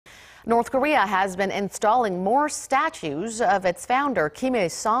North Korea has been installing more statues of its founder Kim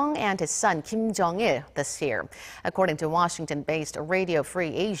Il-sung and his son Kim Jong-il this year. According to Washington-based Radio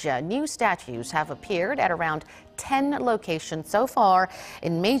Free Asia, new statues have appeared at around 10 locations so far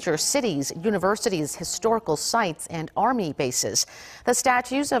in major cities, universities, historical sites, and army bases. The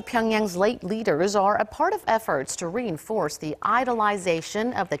statues of Pyongyang's late leaders are a part of efforts to reinforce the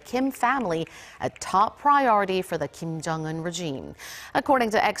idolization of the Kim family, a top priority for the Kim Jong-un regime.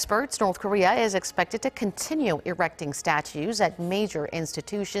 According to experts, North Korea is expected to continue erecting statues at major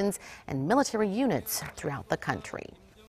institutions and military units throughout the country.